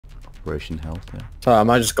Operation Health, yeah. So I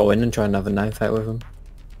might just go in and try and have a knife fight with him.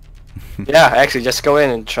 Yeah, actually, just go in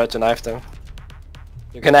and try to knife them.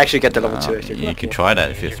 You can actually get the level 2 if you're You lucky. can try that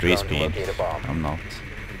if you're 3 speed. I'm not.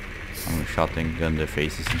 I'm shotting gun their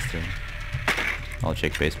faces instead. I'll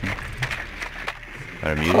check basement.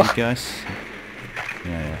 Are you muted, guys?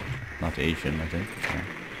 Yeah. Not Asian, I think.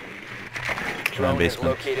 Yeah.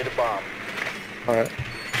 Basement. Alright.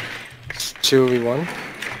 2v1.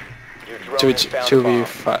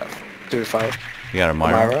 2v5. 2v5. You got a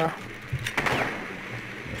Myra.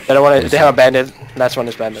 Myra. They have a bandit. Last one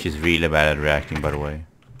is bandit. She's really bad at reacting, by the way.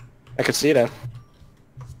 I could see that.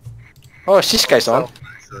 Oh, this guy's on.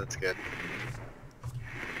 So that's good.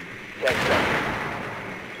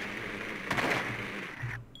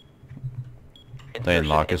 They in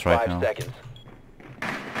Marcus right now.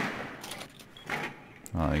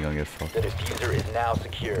 Oh, you're gonna get fucked. The diffuser is now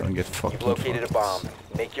secure. Gonna get fucked. You've located a bomb.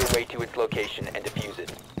 Make your way to its location and defuse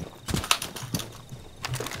it.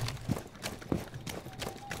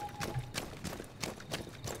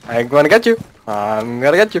 I'm gonna get you. I'm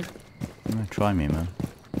gonna get you. Try me, man.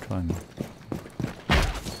 Try me.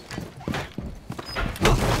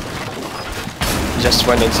 Just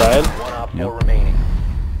went inside. One op 4 remaining.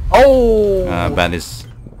 Oh! Bandits,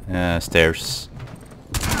 stairs.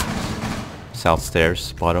 South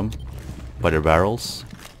stairs, bottom. By the barrels.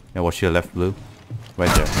 Yeah, watch your left, blue.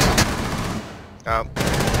 Right there.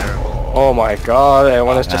 Oh my god,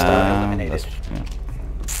 everyone is just that's, yeah.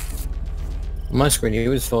 On my screen he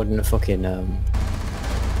was folding a fucking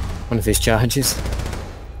one of his charges.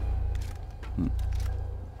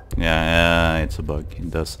 Yeah, it's a bug.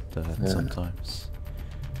 It does that sometimes.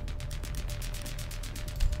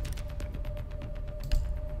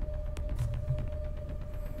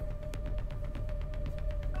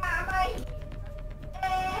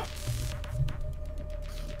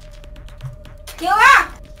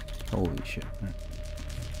 Holy shit.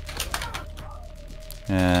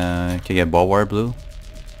 Can you get barbed wire, blue?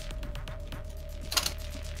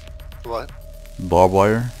 What? Barbed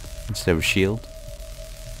wire instead of shield.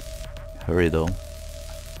 Hurry though.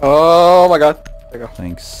 Oh my god. There you go.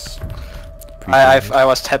 Thanks. I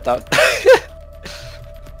was tapped out.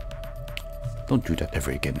 Don't do that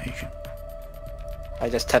ever again, Asian. I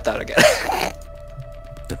just tapped out again.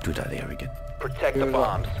 Don't do that ever again. Protect the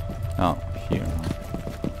bombs. Oh, here.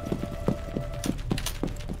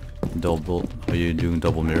 Double. Are you doing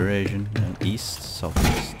double mirror, Asian? East,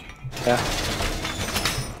 southeast. Yeah.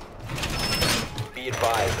 Be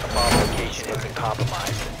advised, a bomb location has been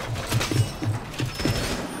compromised.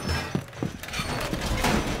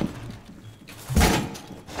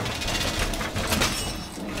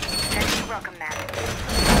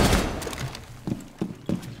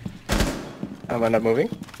 Am I not moving?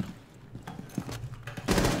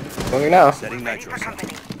 Moving now. Setting nitro.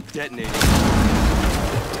 Detonating.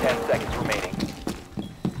 10 seconds remaining.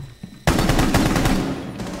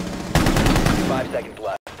 5 seconds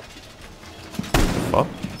left. Fuck?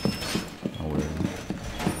 Oh, where?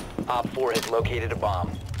 Op 4 has located a bomb.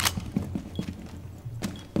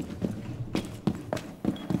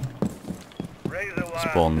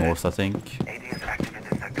 Spawn north, I think.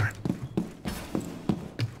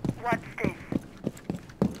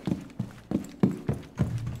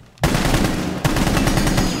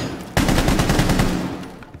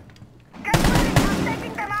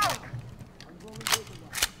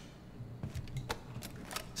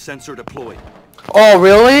 Sensor deployed. Oh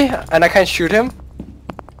really? And I can't shoot him?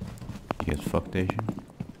 You get fucked, Asian.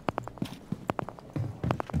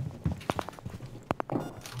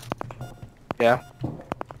 Yeah.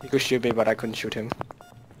 He could shoot me, but I couldn't shoot him.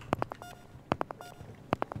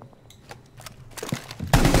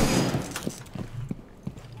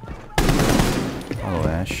 Oh,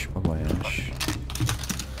 Ash. Bye-bye, Ash.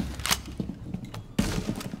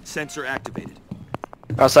 Sensor activated.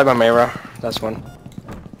 Outside my mirror. That's one.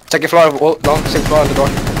 Second floor, long, second floor on the door.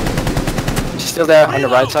 She's still there on the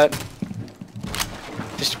right side.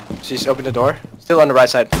 She's opened the door. Still on the right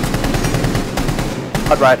side.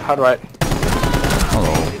 Hard right, hard right.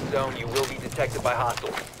 Hello. Zone, you will be detected by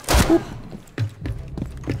hostiles.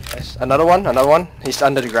 Yes. Another one. He's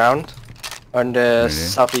under the ground. On the Really?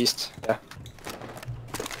 southeast. Yeah.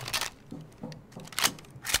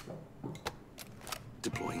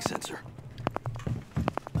 Deploying sensor.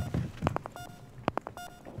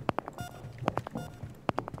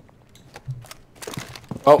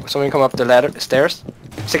 Oh, someone come up the stairs.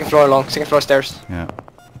 Second floor along, second floor stairs. Yeah.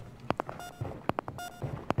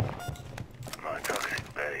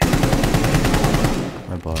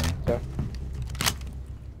 Bye-bye. Yeah.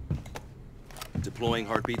 Deploying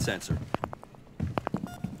heartbeat sensor.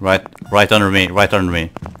 Right under me, right under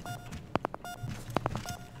me.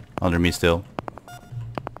 Under me still.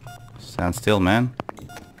 Stand still, man.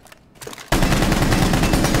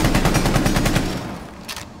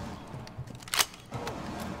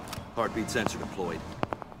 Heartbeat sensor deployed.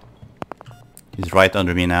 He's right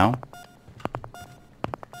under me now.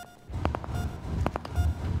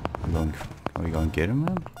 Are we gonna get him,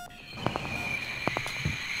 man?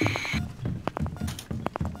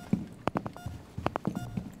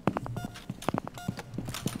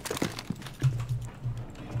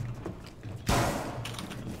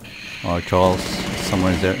 Oh, Charles,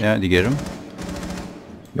 someone's there. Yeah, did you get him?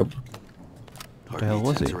 Nope. What the hell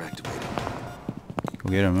was he? Sensor activated. Go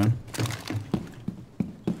get him, man.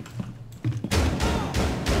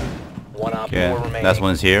 One op Okay, 4 remaining. last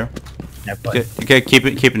one's here. Yeah, Okay, okay, keep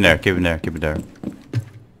it in there, keep it there, keep it there.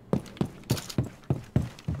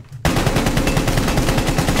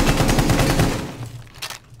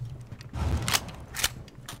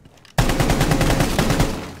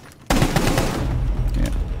 Yeah.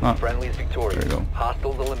 Oh, Friendly's victorious. There we go.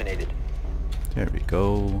 Hostiles eliminated. there we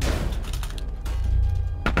go.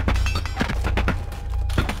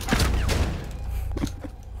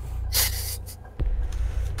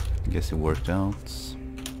 Guess it worked out.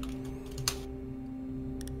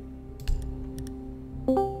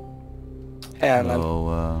 Yeah, man.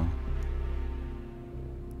 Hello,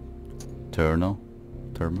 Terminal.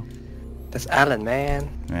 That's Alan, man.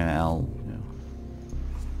 Yeah, Al. Yeah.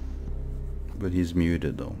 But he's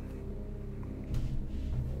muted though.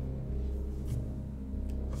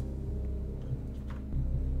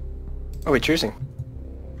 What are we choosing?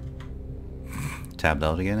 Tabbed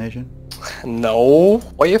out again, Asian? No.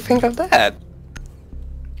 What do you think of that?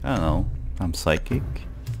 I don't know. I'm psychic.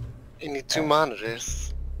 You need 2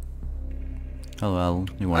 monitors. Hello, Al.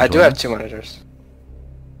 You want I do have 2 monitors.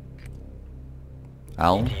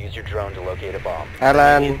 Al? To use your drone to locate a bomb.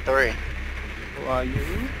 Alan. 3. Who are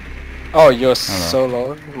you? Oh, you're Hello. so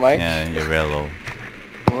low, Mike. Yeah, you're very low.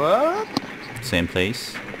 What? Same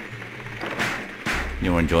place.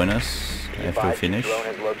 You want to join us Be after we advised your finish? drone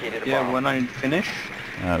has located a Yeah, bomb. when I finish.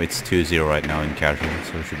 It's 2-0 right now in casual,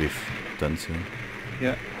 so it should be done soon.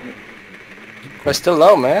 Yeah. We're still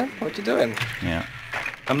low, man. What you doing? Yeah.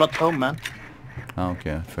 I'm not home, man. Oh,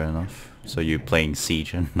 okay, fair enough. So you're playing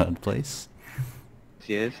Siege in another place?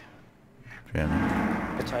 Yes. Fair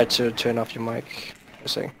enough. I tried to turn off your mic.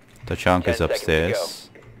 Just saying. The chunk 10 is seconds to go. upstairs.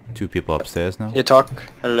 2 people upstairs now. You talk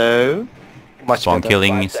Hello? much Spawn better.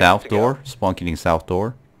 killing 5 seconds south to go. door. Spawn killing south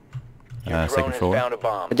door. Your drone Second has floor. found a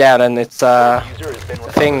bomb. But yeah, then it's User has been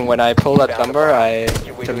the thing when I pull that Found a number, bomb. I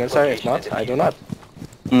Your way tell to the answer. If location not, and I do defuse not.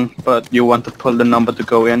 But you want to pull the number to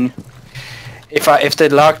go in? If the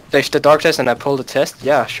dark test and I pull the test,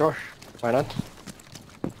 yeah, sure. Why not?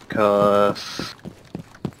 Cause...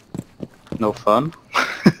 no fun.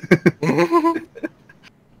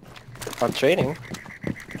 I'm trading.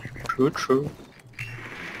 True.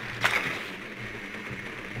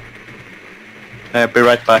 Be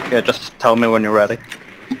right back. Yeah, just tell me when you're ready.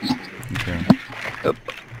 Okay. Yep.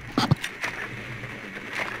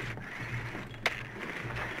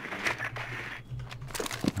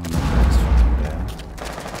 Oh, no, that's fucking bad.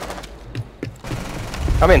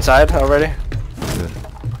 I'm inside already. Good.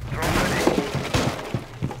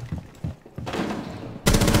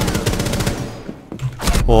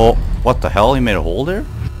 Oh, what the hell? He made a hole there?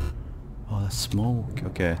 Oh, that's smoke.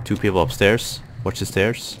 Okay, 2 people upstairs. Watch the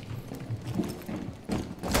stairs.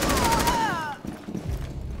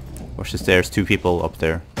 Watch the stairs. 2 people up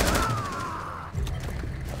there.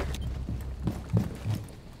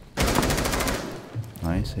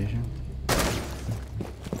 Nice, Asian.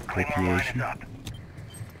 Recreation.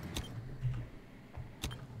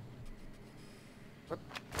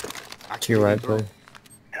 To your right, please.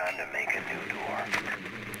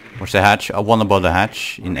 Watch the hatch. One above the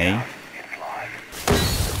hatch in A.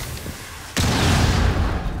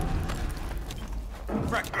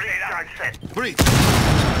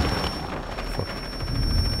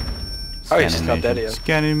 Oh, he's not dead yet.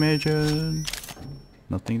 Scan imagine.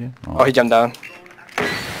 Nothing there. Oh, he jumped down.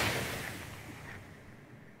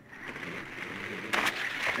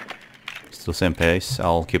 Still same pace.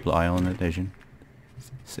 I'll keep an eye on it, Asian.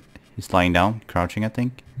 He's lying down, crouching, I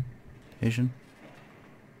think. Asian.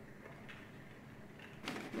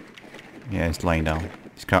 Yeah, he's lying down.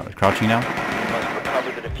 He's crouching now. Must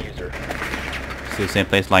recover the diffuser. Still same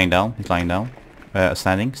place, lying down. He's lying down.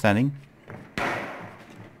 Standing.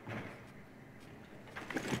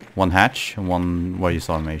 One hatch and one where you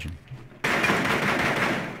saw him, Asian.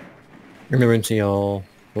 Remember into your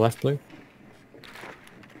left, blue.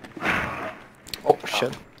 Oh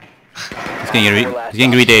shit. He's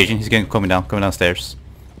getting read Asian. He's coming downstairs.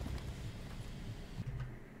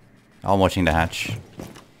 I'm watching the hatch.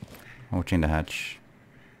 I'm watching the hatch.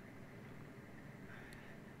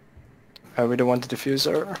 I really want the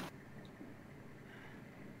diffuser.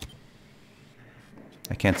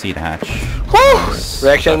 I can't see the hatch. Woo!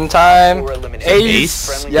 Reaction time. Four eliminated.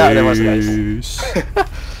 Ace. Friendly Yeah, that was nice.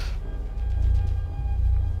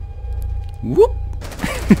 Whoop!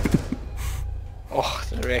 Oh,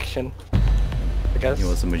 the reaction. I guess. He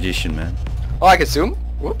was a magician, man. Oh, I can zoom.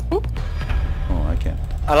 Whoop, whoop. Oh, I can't.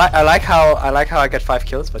 I like how I get 5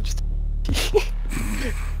 kills, but just.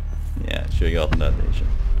 Yeah, sure you got that, Asian.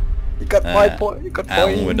 You got 5 points. You got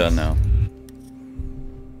Alan, points. we're done now.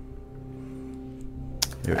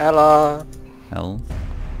 Ella. Alan.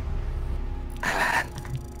 Oh,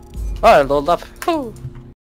 I leveled up. Whew.